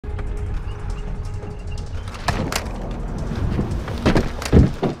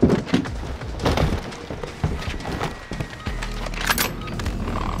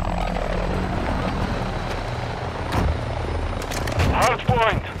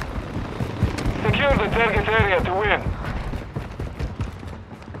Secure the target area to win.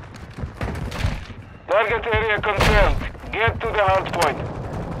 Target area confirmed. Get to the hard point.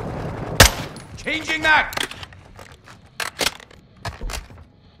 Changing that!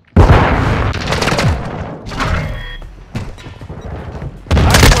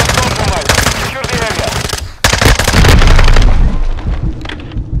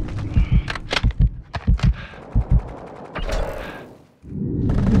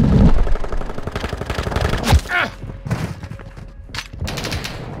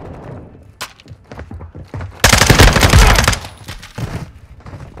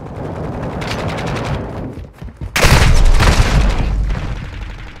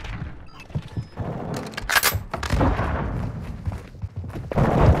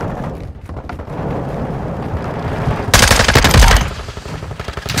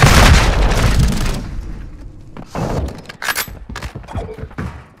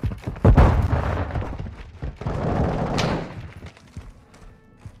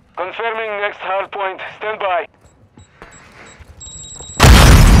 Confirming next hard point. Stand by.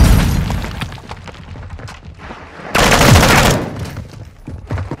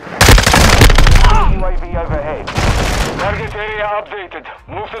 UAV overhead. Target area updated.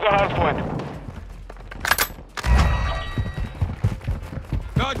 Move to the hard point.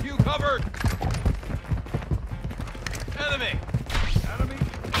 Got you covered! Enemy! Enemy!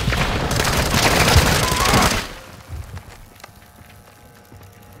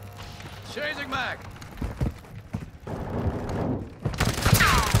 Chasing mag!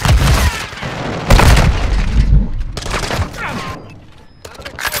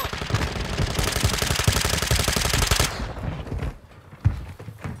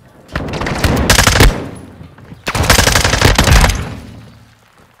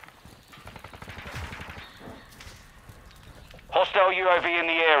 Hostile UAV in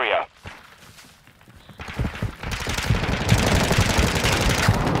the area.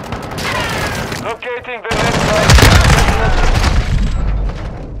 Locating the next target.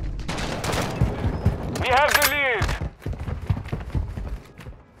 We have the lead.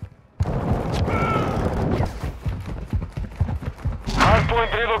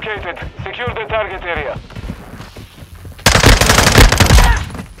 Hardpoint relocated. Secure the target area.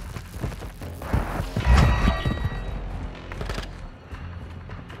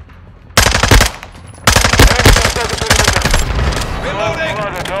 Reloading.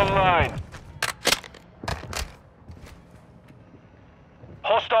 Online.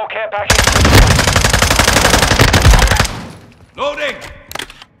 Hostile care package. Loading!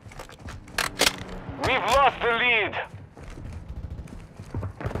 We've lost the lead.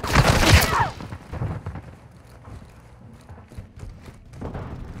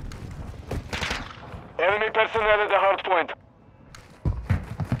 Enemy personnel at the hard point.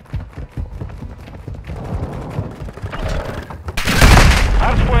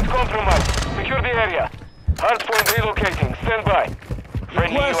 Hardpoint compromised. Secure the area. Hardpoint relocating. Stand by.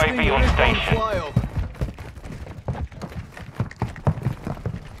 Friendly UAV on station.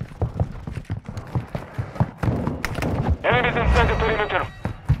 Enemies inside the perimeter.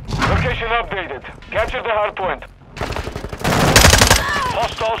 Location updated. Capture the hardpoint.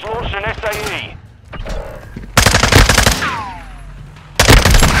 Hostiles launch an SAE.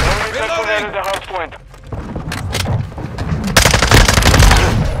 Enemy personnel at the hardpoint.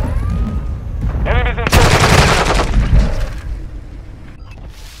 Enemies inside the perimeter.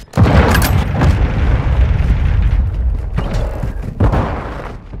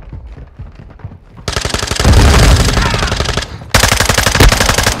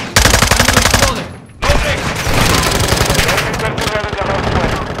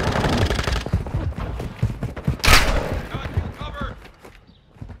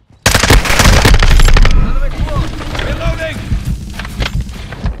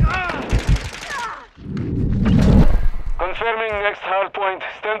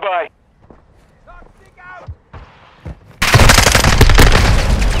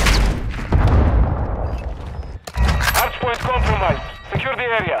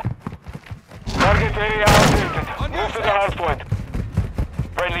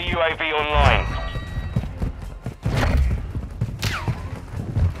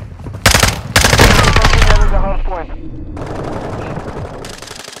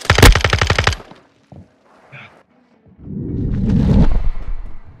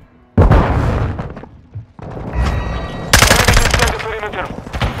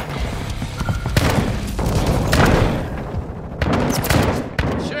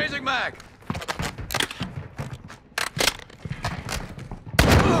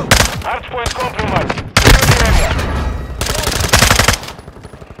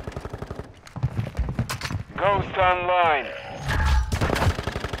 Ghost online.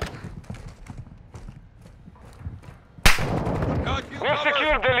 Got you We've covered.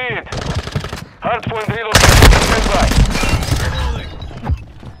 secured the lead. Hardpoint relocated. Stand by. Reloading.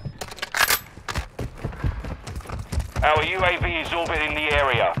 Our UAV is orbiting the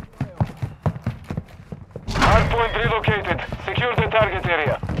area. Hardpoint relocated. Secure the target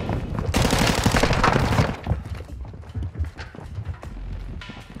area.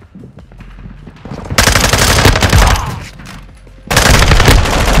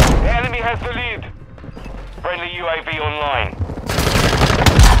 The enemy has the lead. Friendly UAV online.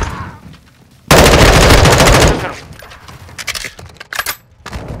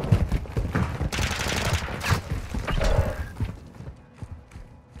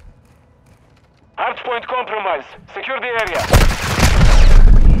 Hardpoint compromised. Secure the area.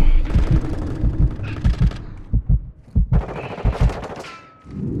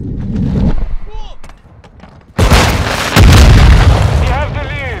 We have the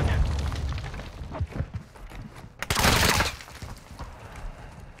lead.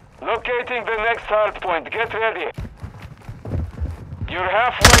 Locating the next hardpoint. Get ready. You're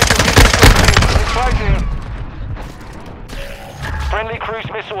halfway to mission complete. Keep fighting. Friendly cruise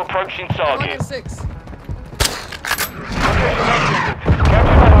missile approaching target. 6. Location updated.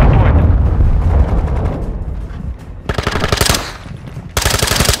 Capture the hardpoint.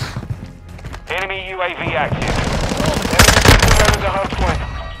 Enemy UAV active. Enemy personnel at the hardpoint.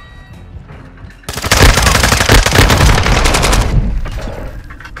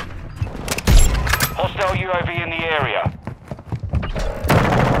 Hostile UAV in the area.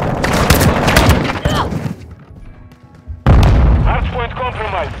 Hardpoint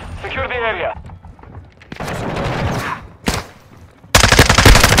compromised. Secure the area.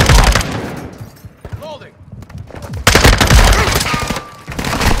 Loading.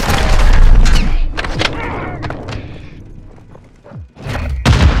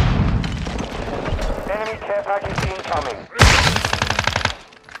 Enemy care package incoming.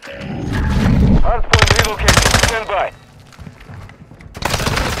 Hardpoint relocated. Stand by.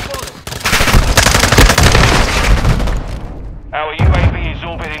 Our UAV is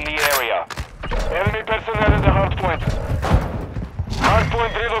orbiting the area. Enemy personnel at the hardpoint.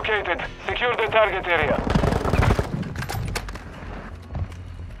 Hardpoint relocated. Secure the target area.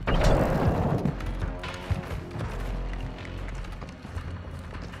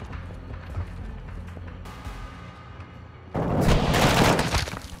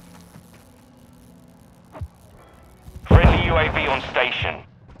 Friendly UAV on station.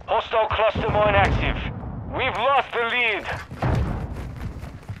 Hostile cluster mine active. We've lost the lead.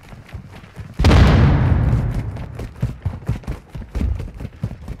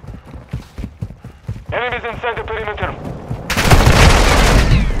 Enemies inside the perimeter.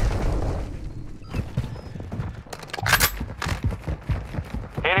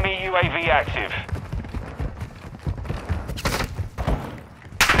 Enemy UAV active.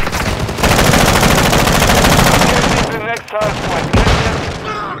 Get to the next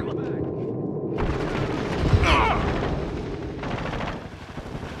hardpoint.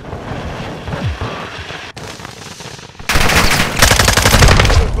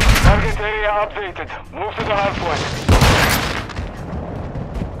 Target area updated. Move to the hardpoint.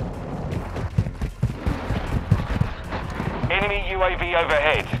 Enemy UAV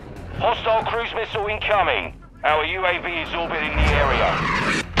overhead. Hostile cruise missile incoming. Our UAV is orbiting the area.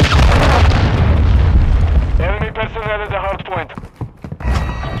 Enemy personnel at the hardpoint.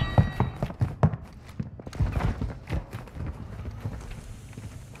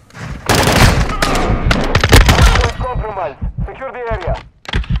 Hardpoint compromised. Secure the area.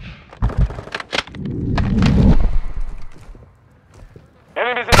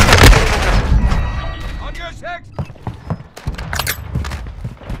 Enemies in the perimeter. On your 6.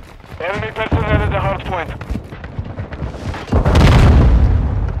 Enemy personnel at the hardpoint.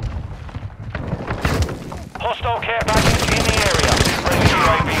 Hostile care package in the area. Friendly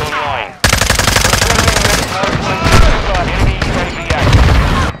UAV online. Confirming next hardpoint. Enemy UAV active.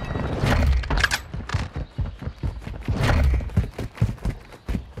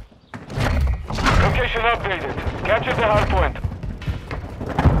 Location updated. Capture the hardpoint.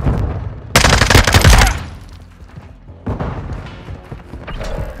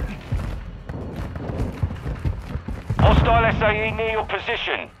 Hostile SAE near your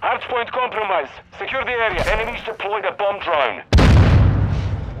position. Hardpoint compromised. Secure the area. Enemies deployed a bomb drone.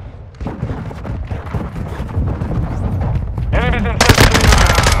 Enemies inside the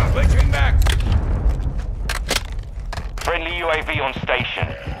perimeter. Switching back. Friendly UAV on station.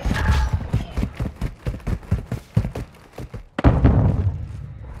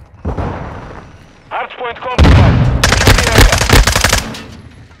 Hardpoint Hardpoint compromised. Secure the area.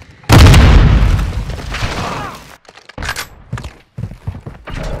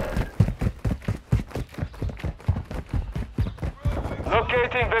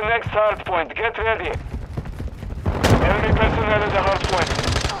 Locating the next hardpoint. Get ready. Enemy personnel at the hardpoint.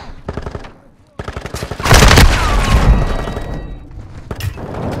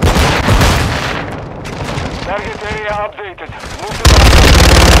 Target area updated. Move to the hardpoint.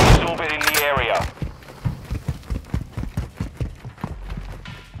 Absorb it in the area.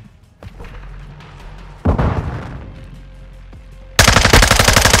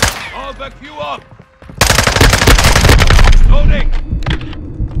 I'll back you up. Loading.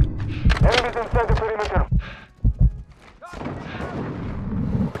 Enemies inside the perimeter.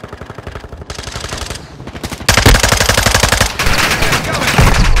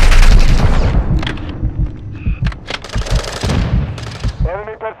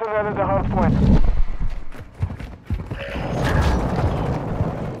 Enemy personnel at the hardpoint.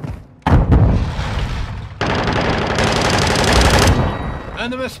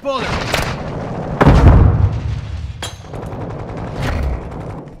 Enemy spotted.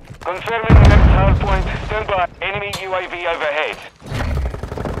 Confirming the next hardpoint. Stand by. Enemy UAV overhead.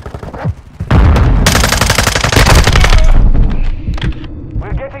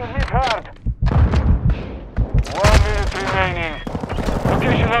 We're getting hit hard. 1 minute remaining.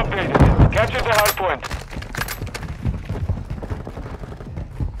 Location updated. Capture the hardpoint.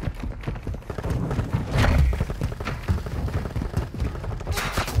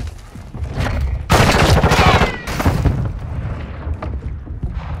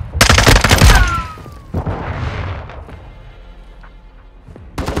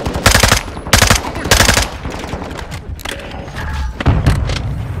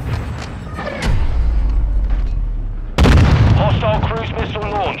 Hostile cruise missile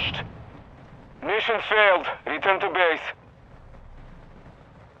launched. Mission failed. Return to base.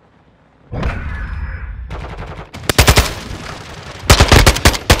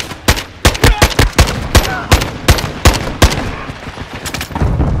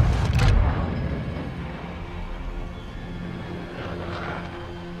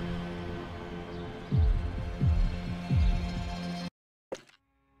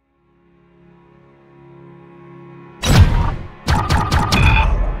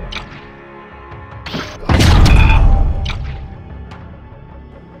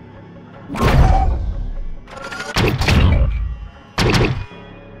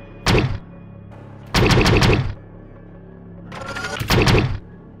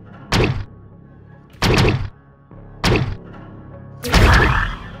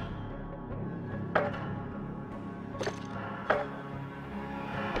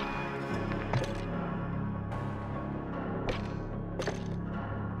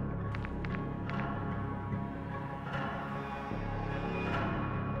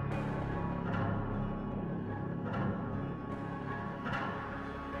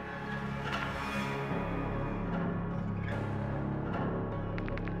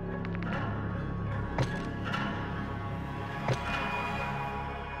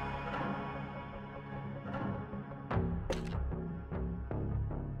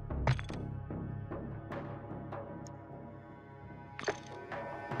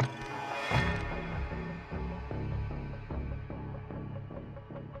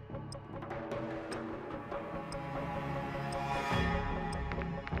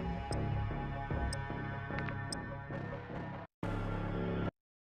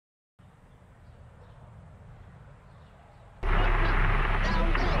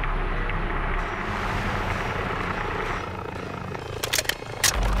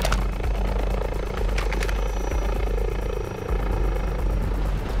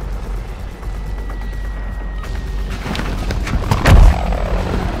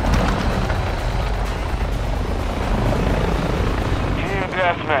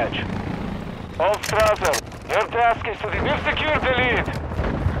 Deathmatch. All Strasser, your task is to secure the lead.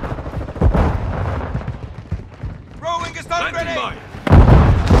 Throwing a stun grenade.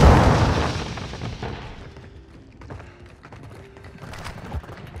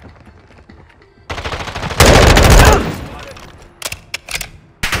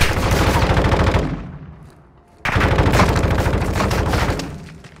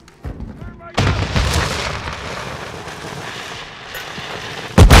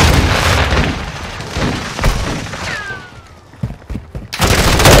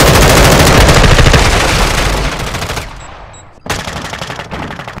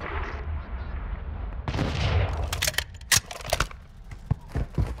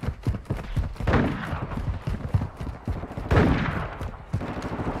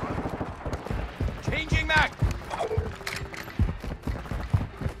 mag!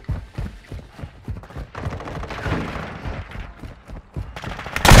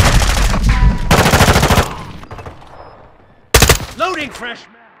 Loading fresh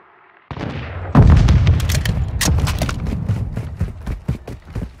mag.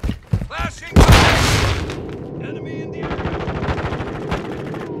 Flashing fire! Enemy in the area!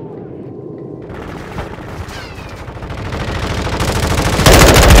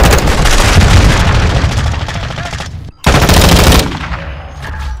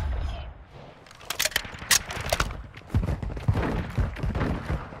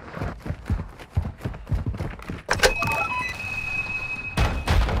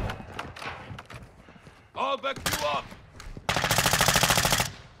 I'll back you up!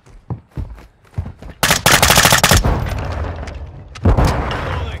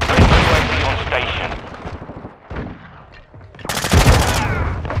 UAV on station.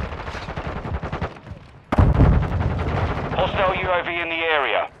 Hostile UAV in the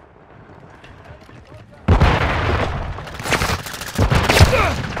area.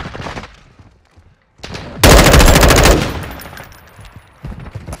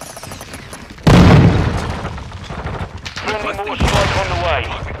 Friendly mortar strike on the way.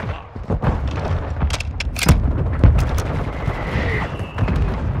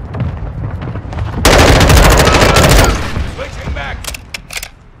 Switching back!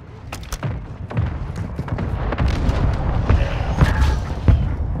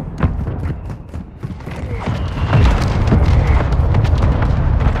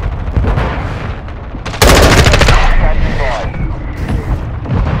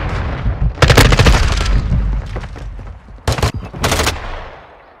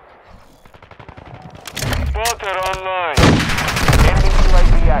 Spotter online. Enemy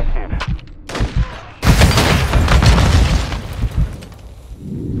UAV active.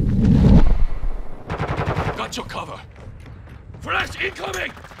 Got your cover! Flash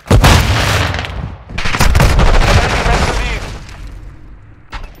incoming!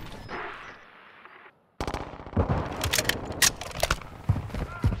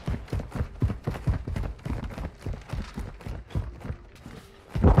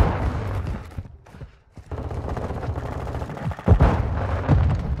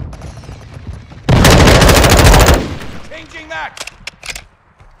 Changing mag!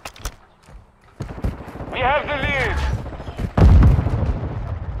 We have the lead.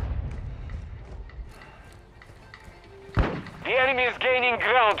 The enemy is gaining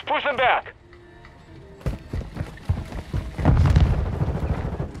ground. Push them back.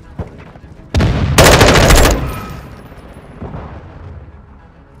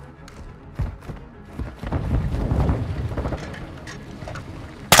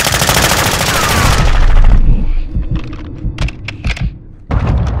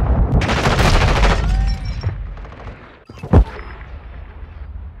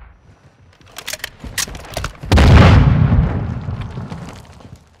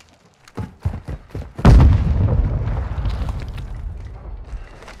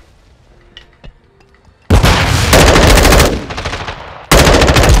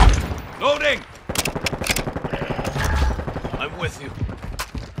 Loading! I'm with you.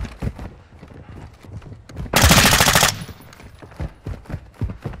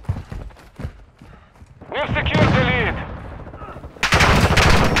 We've secured the lead.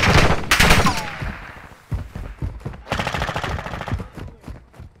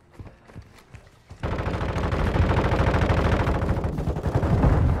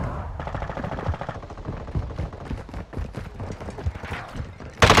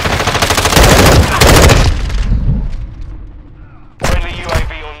 Friendly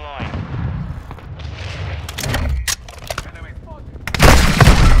UAV online.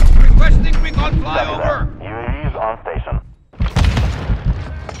 Requesting recon flyover! UAV is on station.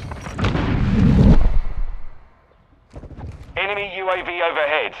 Enemy UAV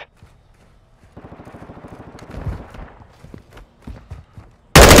overhead.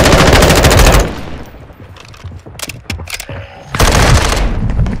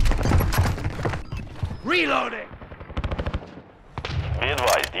 Reloading. Be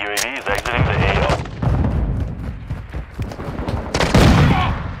advised, UAV is exiting the AO.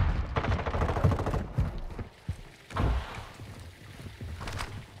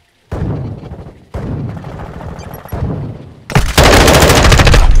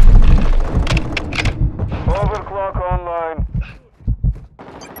 Overclock online.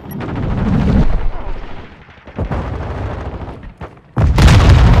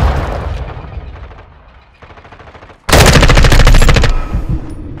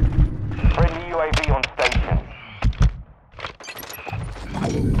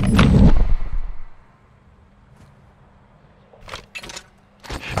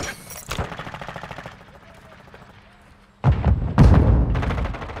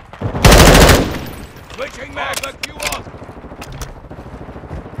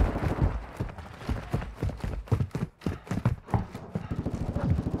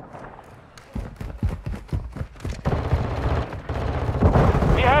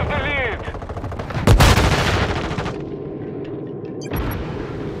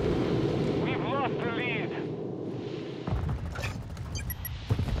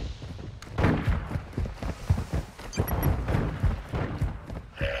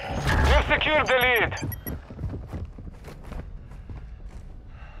 secured the lead.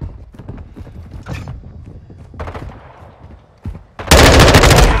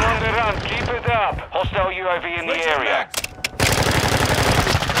 On the run, keep it up. Hostile UAV in the Switching area. mags.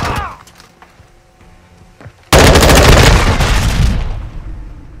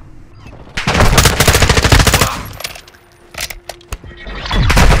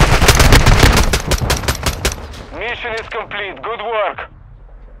 Mission is complete. Good work.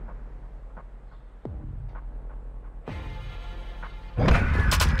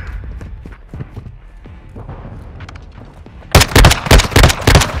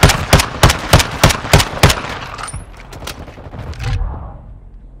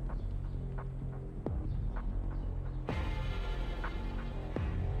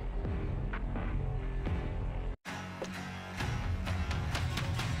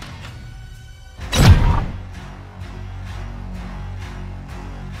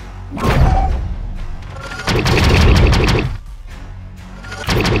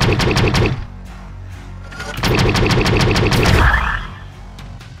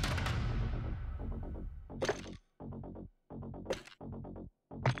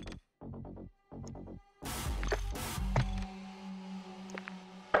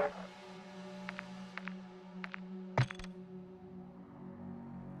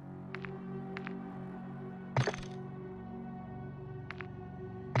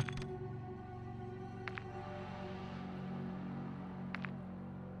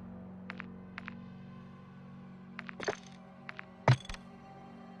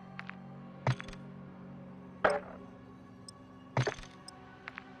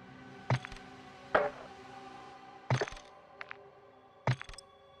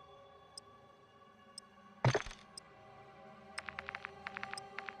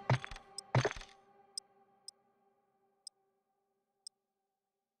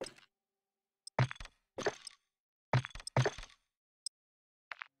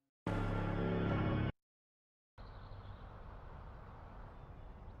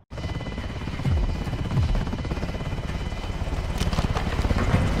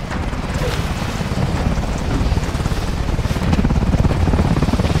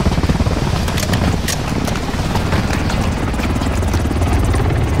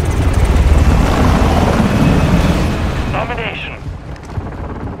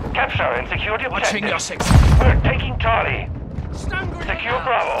 Watching your six. We're taking Charlie. Secure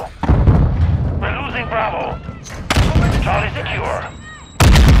Bravo. We're losing Bravo. Charlie secure.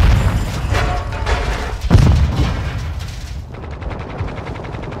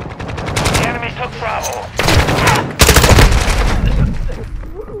 The enemy took Bravo.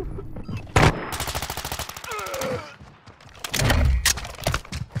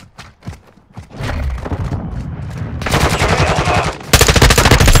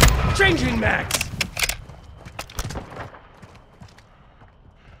 Changing mags.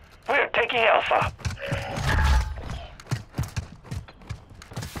 We're taking Alpha.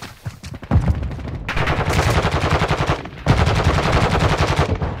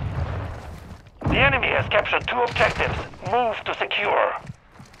 The enemy has captured 2 objectives. Move to secure.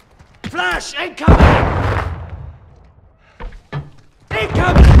 Flash incoming.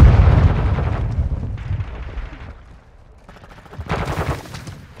 Incoming.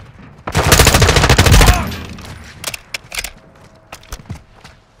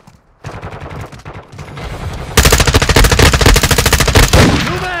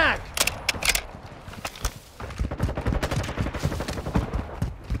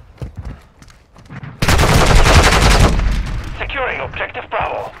 Securing objective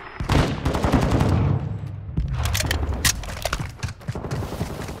Bravo.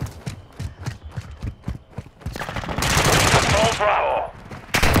 Control Bravo.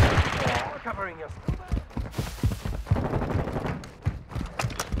 Covering you.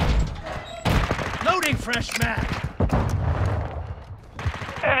 Loading fresh mag.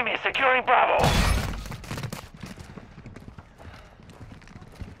 Enemy securing Bravo.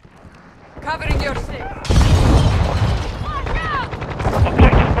 Covering your six.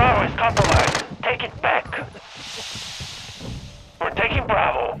 Objective Bravo is compromised. Take it back. We're taking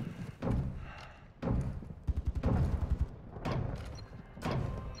Bravo.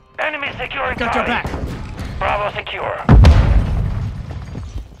 Enemy securing Got your Charlie. back. Bravo secure.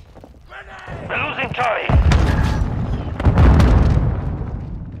 We're losing Charlie.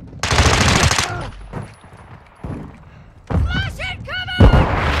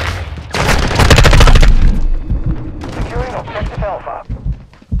 Securing objective Alpha.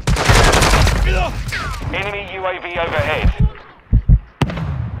 Enemy UAV overhead.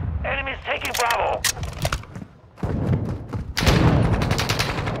 Enemies taking Bravo.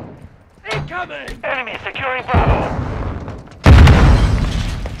 Incoming! Enemy securing Bravo.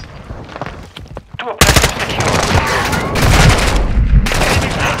 Two objectives secure. Enemy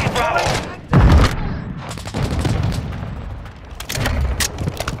taking Bravo.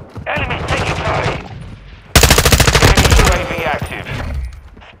 Enemy taking Charlie. Enemy UAV active.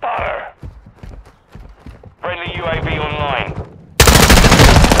 Spotter. Friendly UAV online.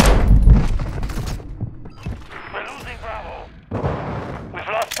 We're losing Bravo. We've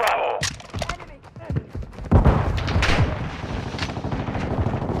lost Bravo.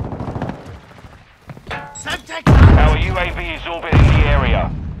 Our UAV is orbiting the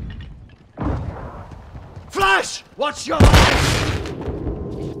area. Flash! Watch your eyes!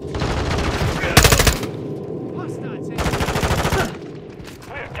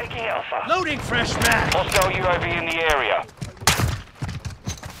 We're taking Alpha. Loading fresh mag! Hostile UAV in the area.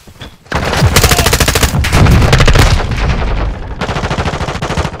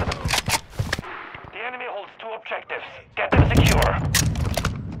 The enemy holds two objectives. Get them secure.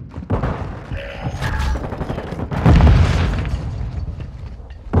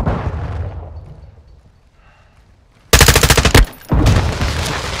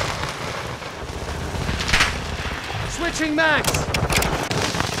 Switching mags!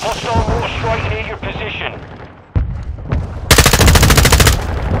 Hostile mortar strike near your position.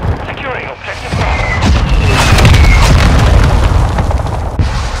 Securing objective Bravo.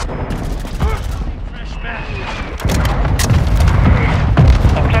 Fresh mag!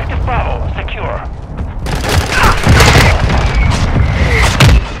 Objective Bravo secure.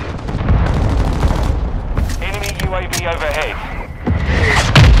 Enemy UAV overhead.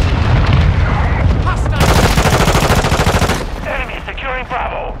 Enemy securing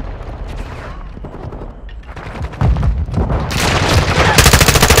Bravo.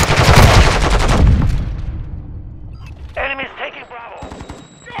 Enemies taking Bravo.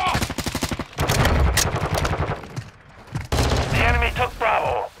 The enemy took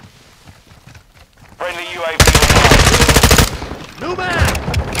Bravo. Friendly UAV online. New mag!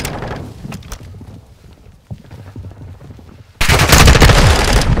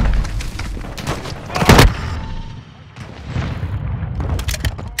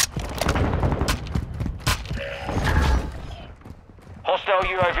 Hostile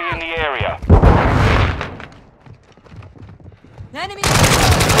UAV in the area. Enemy!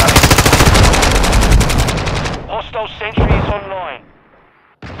 Hostile sentry is online.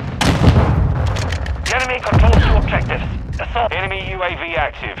 The enemy controls two objectives. Assault. Enemy UAV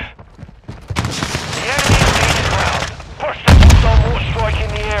active. The enemy is gaining ground. Push the hostile mortar strike in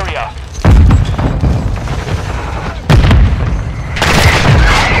the area.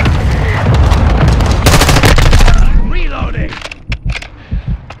 Reloading!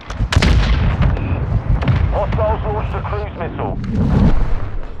 Hostiles launched a cruise missile.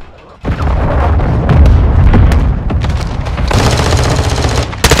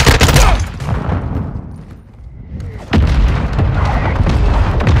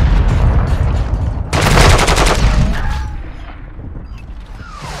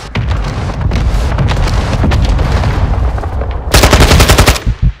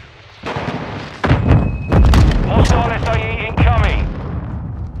 Hostile SAE incoming.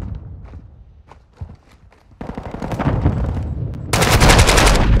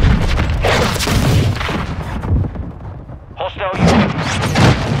 Hostile unit.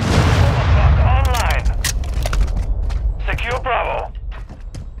 Online. Secure Bravo.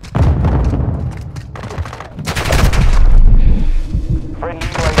 Friendly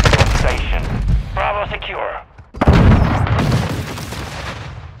UAV on station. Bravo secure.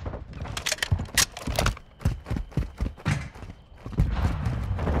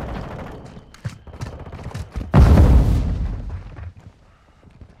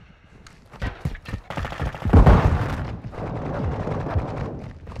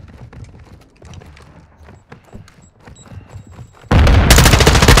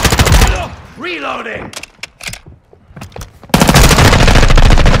 Reloading!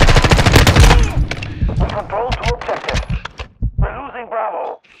 We control two objectives. We're losing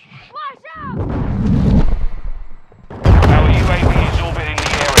Bravo. Flash out! Our UAV is orbiting the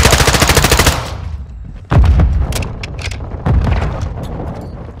area.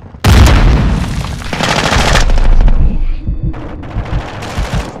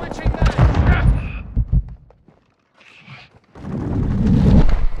 Switching mags!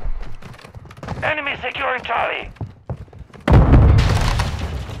 Enemy securing Charlie.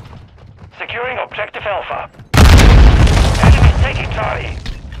 Securing objective Alpha. Enemy taking Charlie.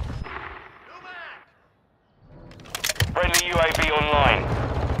 Friendly UAV online.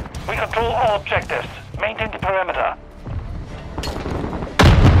 We control all objectives. Maintain the perimeter.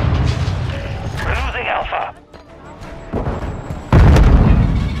 losing Alpha.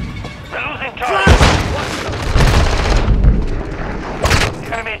 We're losing Charlie.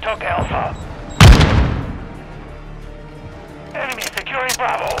 The enemy took Alpha. Enemy securing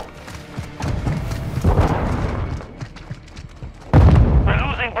Bravo. We're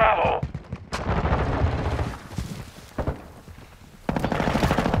losing Bravo.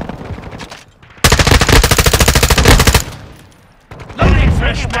 Loading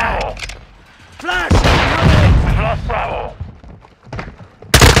fresh Taking Bravo. mag! Flash! Incoming! We've lost Bravo.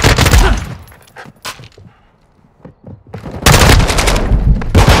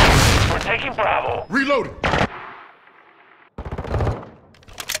 We're taking Bravo. Reloading.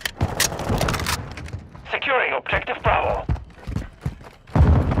 Securing objective Bravo.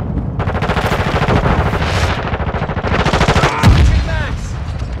 Changing mags!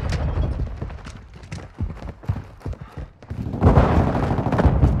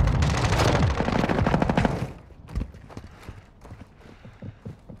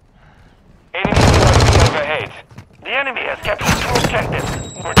 Enemy UAV overhead. The enemy has captured 2 objectives.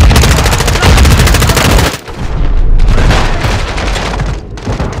 We're taking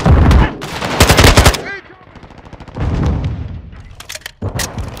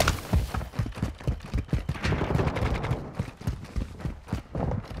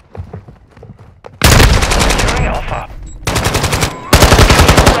securing Alpha.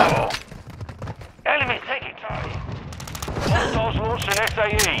 Bravo. Enemy taking Charlie. Hostiles launched an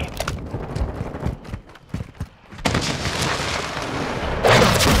XAE.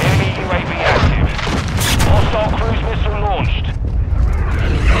 Enemy UAV active. Hostile cruise missile launched.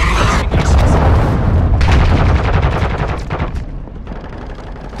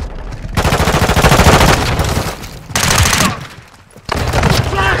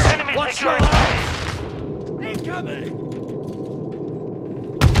 Flash! Enemy Watch your securing eyes! Incoming!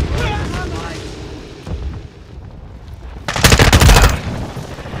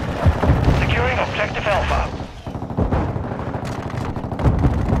 Securing objective Alpha.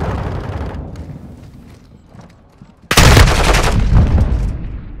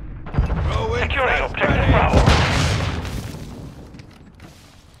 Securing objective Bravo.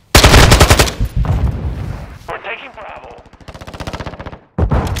 We're taking Bravo.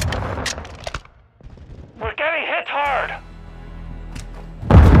 We're getting hit hard.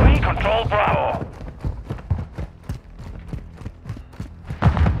 We control Bravo.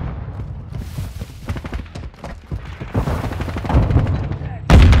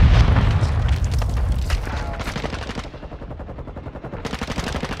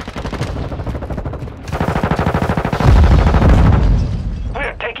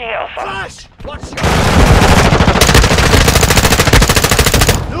 We're taking Alpha. Flash! Watch your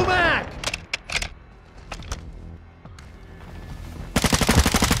New mag!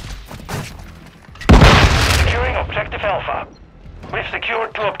 Securing objective Alpha. We've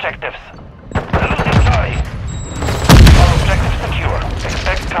secured 2 objectives. We're losing Charlie. All objectives secure.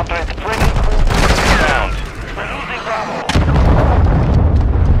 Expect counter-infantry crew ground. We're losing Bravo.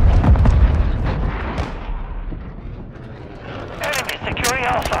 Enemy securing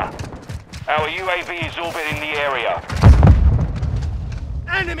Alpha. Our UAV is orbiting the area.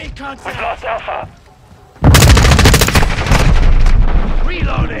 Enemy We've contact! lost Alpha.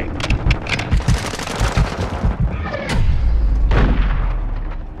 Reloading!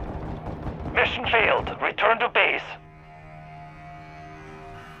 Mission failed. Return to base.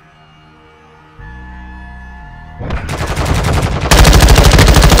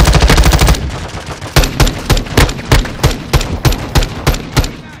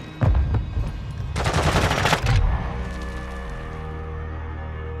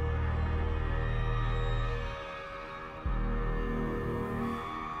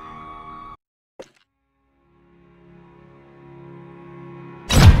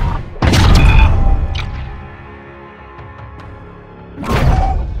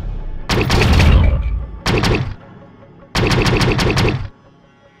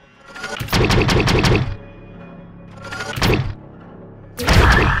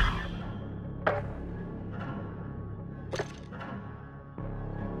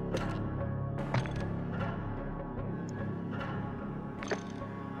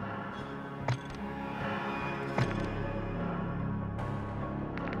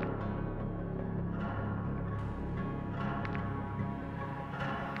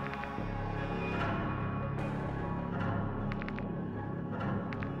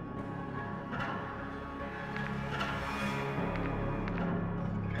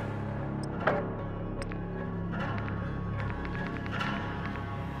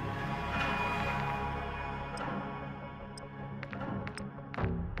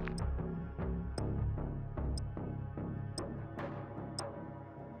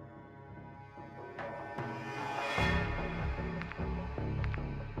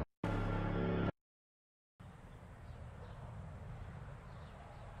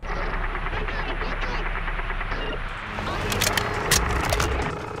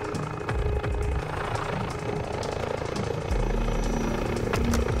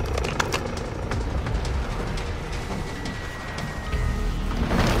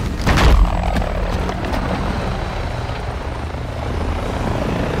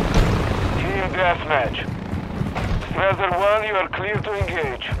 deathmatch. Strasser 1, you are clear to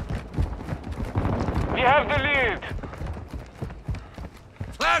engage. We have the lead!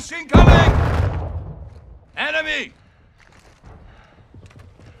 Flash incoming! Enemy!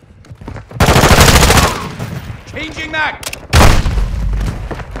 Changing back!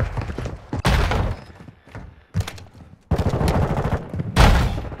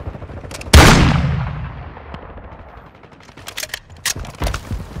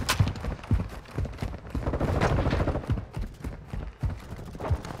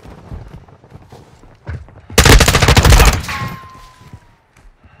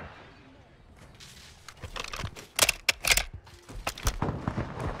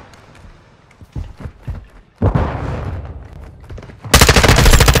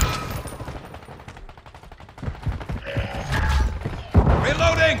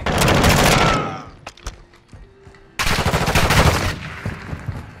 Reloading!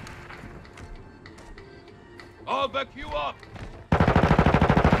 All back you up!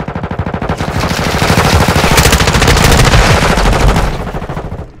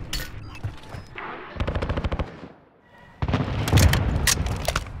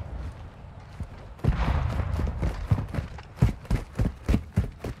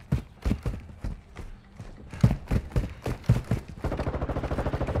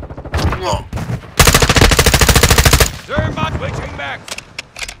 Zermatt switching back!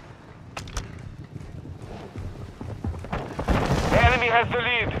 The enemy has the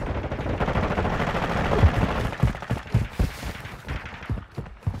lead.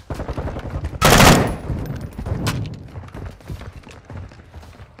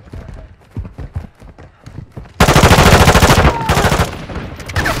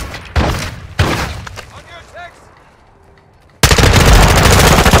 On your six!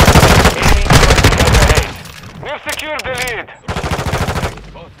 Enemy overhead. We've secured the lead.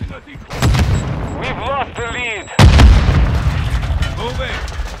 We've lost the lead. Moving!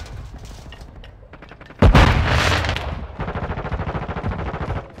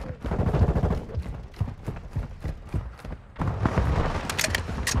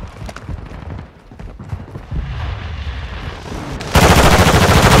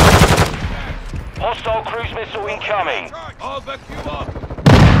 Hostile cruise missile incoming. All back you up!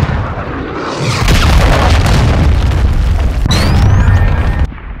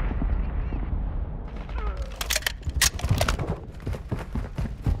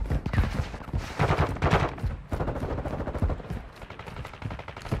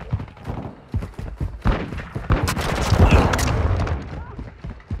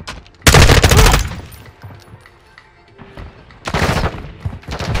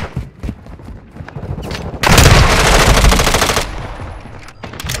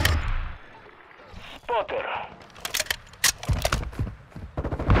 Spotter.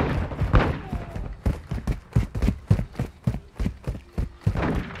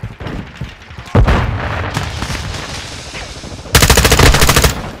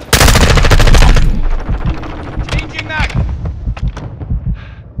 Changing back!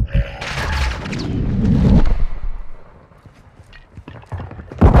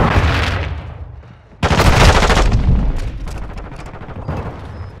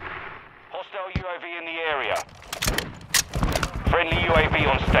 Hostile UAV in the area. Friendly UAV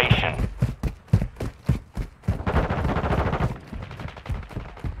on station.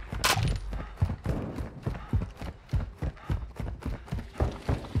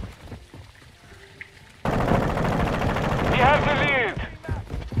 We have the lead.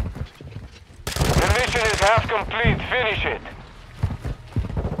 The mission is half complete. Finish it.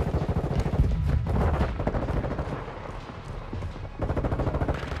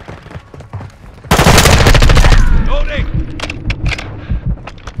 Loading!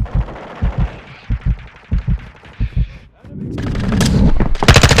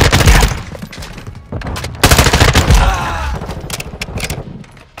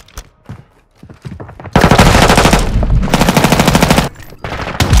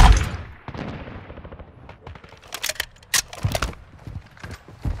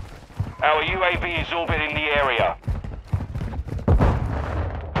 Our UAV is orbiting the area.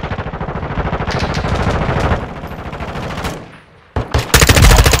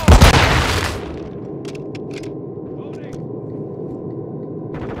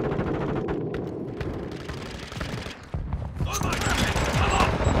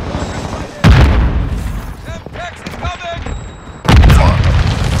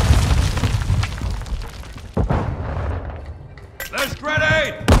 Flash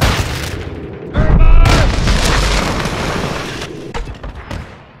grenade! Thermite!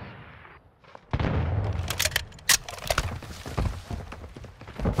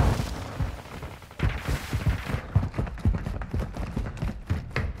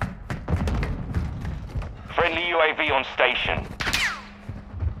 friendly UAV on station.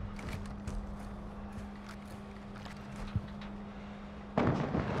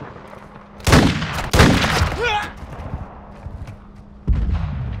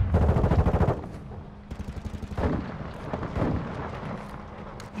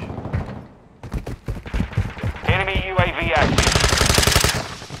 Enemy UAV active.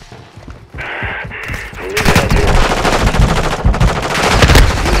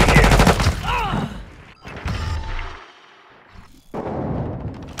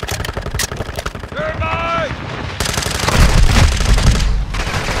 Thermite!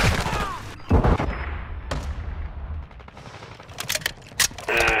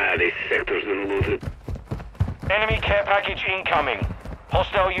 This sector's been looted. Enemy care package incoming.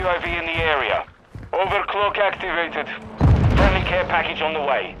 Hostile UAV in the area. Overclock activated. Friendly care package on the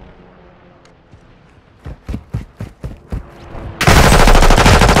way.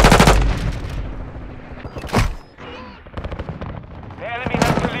 The enemy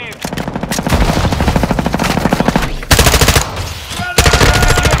has the lead.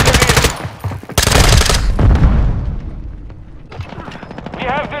 We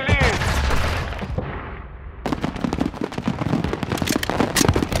have the lead.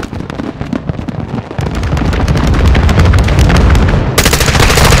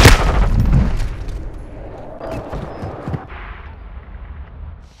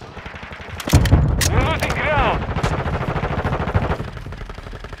 We're losing ground.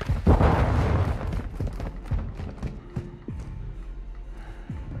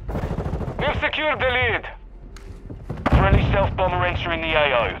 We've secured the lead. Friendly stealth bomber entering the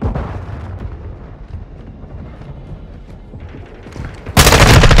AO.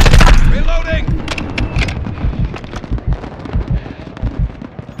 Reloading!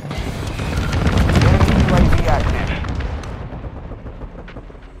 UAV active.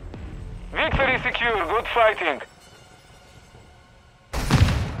 Victory secure. Good fighting.